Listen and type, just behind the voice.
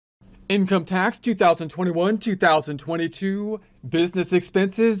Income tax 2021-2022, business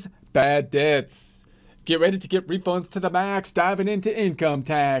expenses, bad debts. Get ready to get refunds to the max, diving into income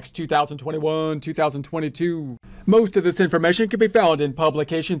tax 2021-2022. Most of this information can be found in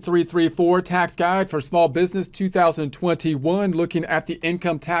Publication 334, Tax Guide for Small Business 2021. Looking at the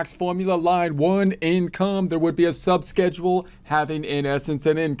income tax formula, line 1, income, there would be a subschedule having, in essence,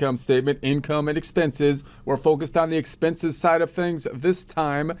 an income statement, income and expenses. We're focused on the expenses side of things this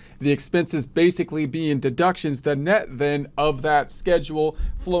time. The expenses basically being deductions, the net then of that schedule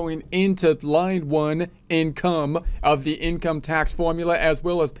flowing into line 1, income of the income tax formula, as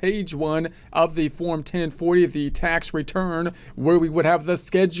well as page 1 of the Form 1040, the tax return, where we would have the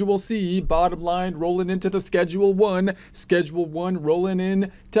Schedule C, bottom line, rolling into the Schedule 1, Schedule 1 rolling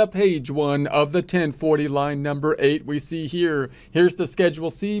in to page 1 of the 1040, line number 8 we see here. Here's the Schedule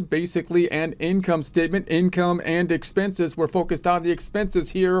C, basically an income statement, income and expenses. We're focused on the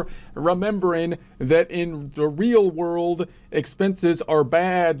expenses here, remembering that in the real world, expenses are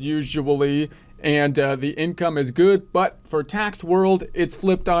bad usually, and the income is good, but for tax world, it's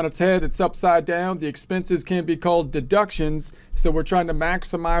flipped on its head. It's upside down. The expenses can be called deductions. So we're trying to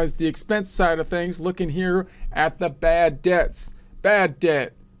maximize the expense side of things, looking here at the bad debts. Bad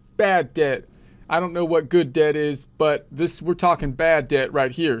debt, bad debt. I don't know what good debt is, but we're talking bad debt right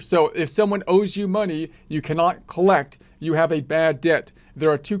here. So if someone owes you money, you cannot collect, you have a bad debt.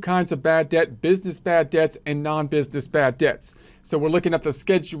 There are two kinds of bad debt, business bad debts and non-business bad debts. So we're looking at the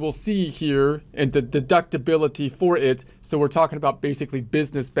Schedule C here and the deductibility for it. So we're talking about basically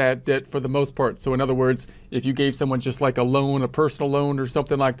business bad debt for the most part. So in other words, if you gave someone just like a loan, a personal loan or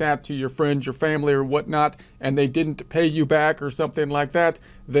something like that to your friends, your family or whatnot, and they didn't pay you back or something like that,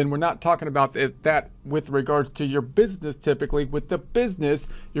 then we're not talking about that with regards to your business typically. With the business,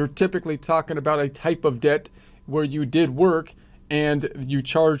 you're typically talking about a type of debt where you did work and you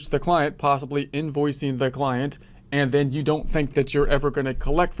charged the client, possibly invoicing the client, and then you don't think that you're ever going to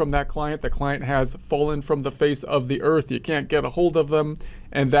collect from that client. The client has fallen from the face of the earth. You can't get a hold of them,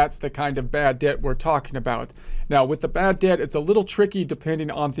 and that's the kind of bad debt we're talking about. Now, with the bad debt, it's a little tricky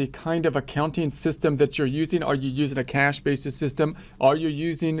depending on the kind of accounting system that you're using. Are you using a cash basis system? Are you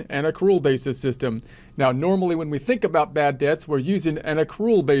using an accrual basis system? Now, normally when we think about bad debts, we're using an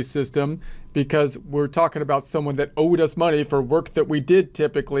accrual based system because we're talking about someone that owed us money for work that we did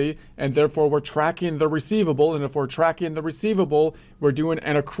typically, and therefore we're tracking the receivable. And if we're tracking the receivable, we're doing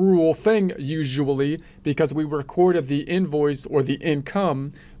an accrual thing usually because we recorded the invoice or the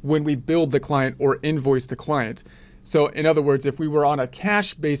income when we billed the client or invoiced the client. So in other words, if we were on a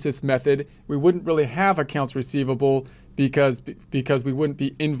cash basis method, we wouldn't really have accounts receivable because we wouldn't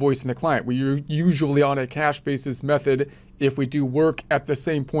be invoicing the client. We're usually on a cash basis method if we do work at the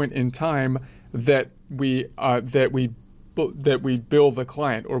same point in time that we bill the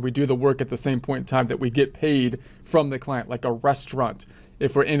client, or we do the work at the same point in time that we get paid from the client, like a restaurant.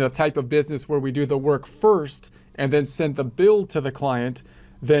 If we're in a type of business where we do the work first and then send the bill to the client,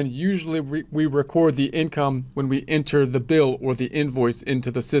 then usually we record the income when we enter the bill or the invoice into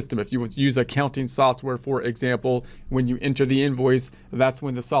the system. If you use accounting software, for example, when you enter the invoice, that's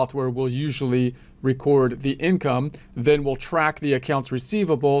when the software will usually record the income. Then we'll track the accounts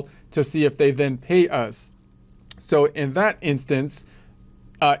receivable to see if they then pay us. So in that instance,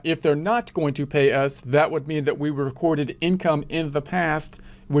 if they're not going to pay us, that would mean that we recorded income in the past,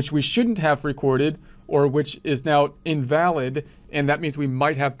 which we shouldn't have recorded, or which is now invalid, and that means we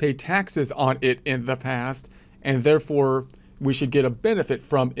might have paid taxes on it in the past, and therefore we should get a benefit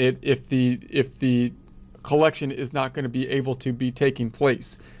from it if the collection is not going to be able to be taking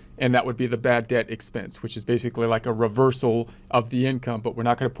place. And that would be the bad debt expense, which is basically like a reversal of the income, but we're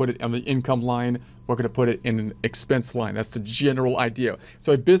not going to put it on the income line. We're going to put it in an expense line. That's the general idea.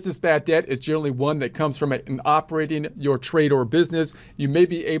 So a business bad debt is generally one that comes from an operating your trade or business. You may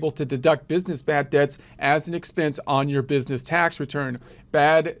be able to deduct business bad debts as an expense on your business tax return.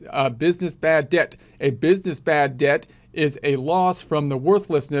 Business bad debt. A business bad debt is a loss from the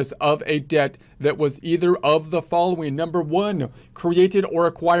worthlessness of a debt that was either of the following. Number 1, created or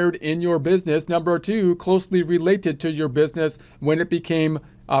acquired in your business. Number 2, closely related to your business when it became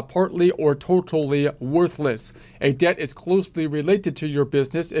partly or totally worthless. A debt is closely related to your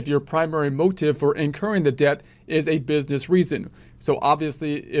business if your primary motive for incurring the debt is a business reason. So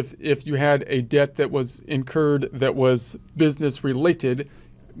obviously, if you had a debt that was incurred that was business related,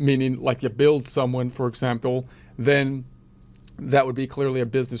 meaning like you billed someone, for example, then that would be clearly a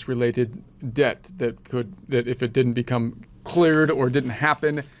business related debt that if it didn't become cleared or didn't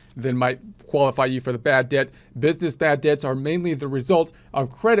happen, then might qualify you for the bad debt. Business bad debts are mainly the result of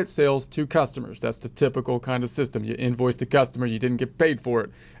credit sales to customers. That's the typical kind of system. You invoice the customer, you didn't get paid for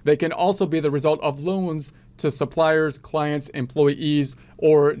it. They can also be the result of loans to suppliers, clients, employees,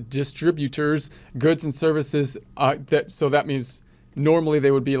 or distributors, goods and services. So that means normally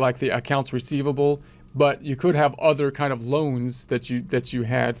they would be like the accounts receivable, but you could have other kind of loans that you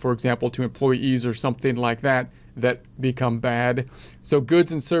had, for example, to employees or something like that become bad. So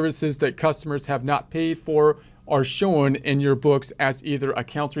goods and services that customers have not paid for are shown in your books as either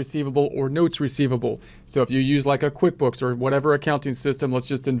accounts receivable or notes receivable. So if you use like a QuickBooks or whatever accounting system, let's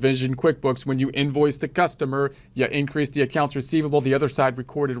just envision QuickBooks, when you invoice the customer, you increase the accounts receivable, the other side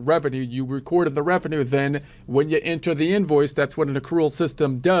recorded revenue, you recorded the revenue, then when you enter the invoice, that's what an accrual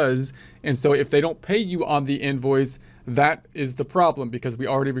system does. And so if they don't pay you on the invoice, that is the problem, because we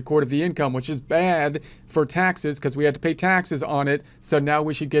already recorded the income, which is bad for taxes because we had to pay taxes on it. So now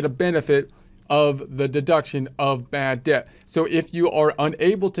we should get a benefit of the deduction of bad debt. So if you are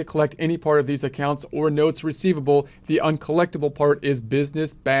unable to collect any part of these accounts or notes receivable, the uncollectible part is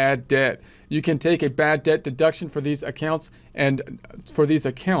business bad debt. You can take a bad debt deduction for these accounts and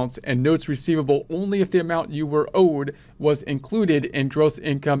notes receivable only if the amount you were owed was included in gross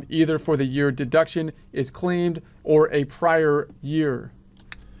income, either for the year deduction is claimed or a prior year.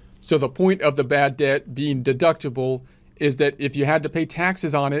 So the point of the bad debt being deductible is that if you had to pay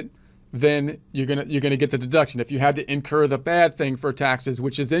taxes on it, then you're gonna get the deduction. If you had to incur the bad thing for taxes,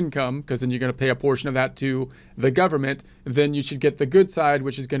 which is income, because then you're gonna pay a portion of that to the government, then you should get the good side,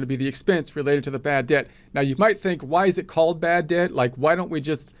 which is gonna be the expense related to the bad debt. Now you might think, why is it called bad debt? Like, why don't we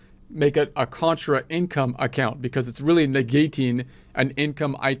just make it a contra income account? Because it's really negating an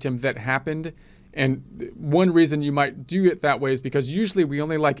income item that happened. And one reason you might do it that way is because usually we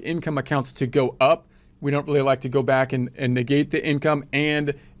only like income accounts to go up. We don't really like to go back and negate the income,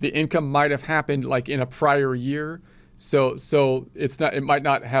 and the income might have happened like in a prior year. So it might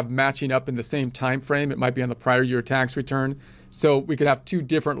not have matching up in the same time frame. It might be on the prior year tax return. So we could have two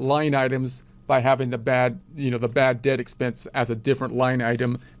different line items by having the bad debt expense as a different line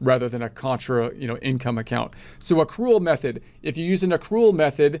item rather than a contra, income account. So accrual method, if you use an accrual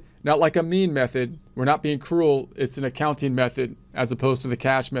method, not like a mean method, we're not being cruel, it's an accounting method as opposed to the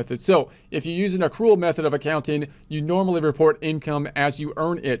cash method. So if you use an accrual method of accounting, you normally report income as you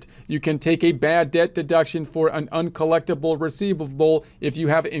earn it. You can take a bad debt deduction for an uncollectible receivable if you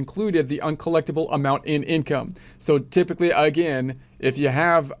have included the uncollectible amount in income. So typically, again, if you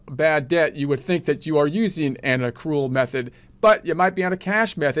have bad debt, you would think that you are using an accrual method, but you might be on a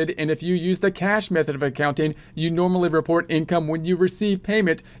cash method. And if you use the cash method of accounting, you normally report income when you receive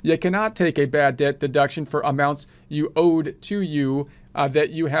payment. You cannot take a bad debt deduction for amounts you owed to you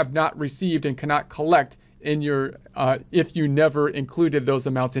that you have not received and cannot collect in your if you never included those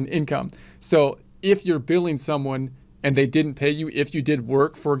amounts in income. So if you're billing someone and they didn't pay you, if you did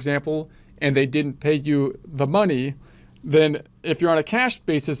work, for example, and they didn't pay you the money, then if you're on a cash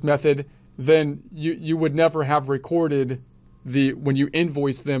basis method, then you would never have recorded when you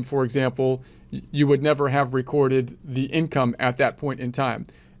invoice them, for example, you would never have recorded the income at that point in time.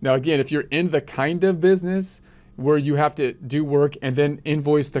 Now, again, if you're in the kind of business where you have to do work and then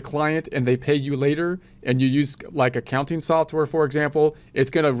invoice the client and they pay you later, and you use like accounting software, for example, it's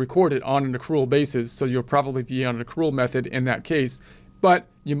going to record it on an accrual basis. So you'll probably be on an accrual method in that case. But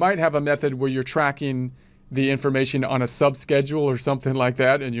you might have a method where you're tracking the information on a sub-schedule or something like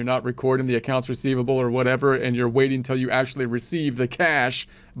that, and you're not recording the accounts receivable or whatever, and you're waiting until you actually receive the cash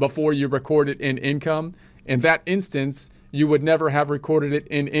before you record it in income. In that instance, you would never have recorded it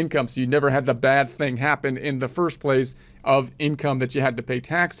in income, so you never had the bad thing happen in the first place of income that you had to pay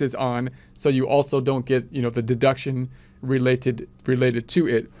taxes on, so you also don't get, the deduction related to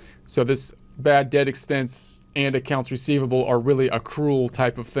it. So this bad debt expense and accounts receivable are really accrual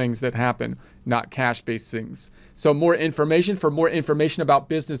type of things that happen, not cash-based things. So for more information about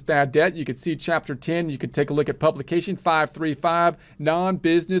business bad debt, you can see Chapter 10. You can take a look at Publication 535,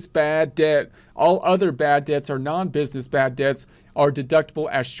 Non-Business Bad Debt. All other bad debts or non-business bad debts are deductible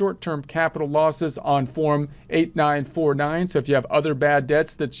as short-term capital losses on Form 8949. So if you have other bad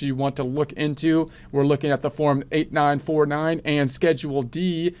debts that you want to look into, we're looking at the Form 8949 and Schedule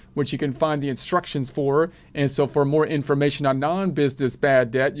D, which you can find the instructions for. And so for more information on non-business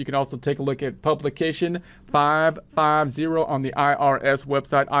bad debt, you can also take a look at Publication 550 on the IRS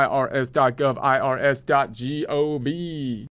website, irs.gov, irs.gov.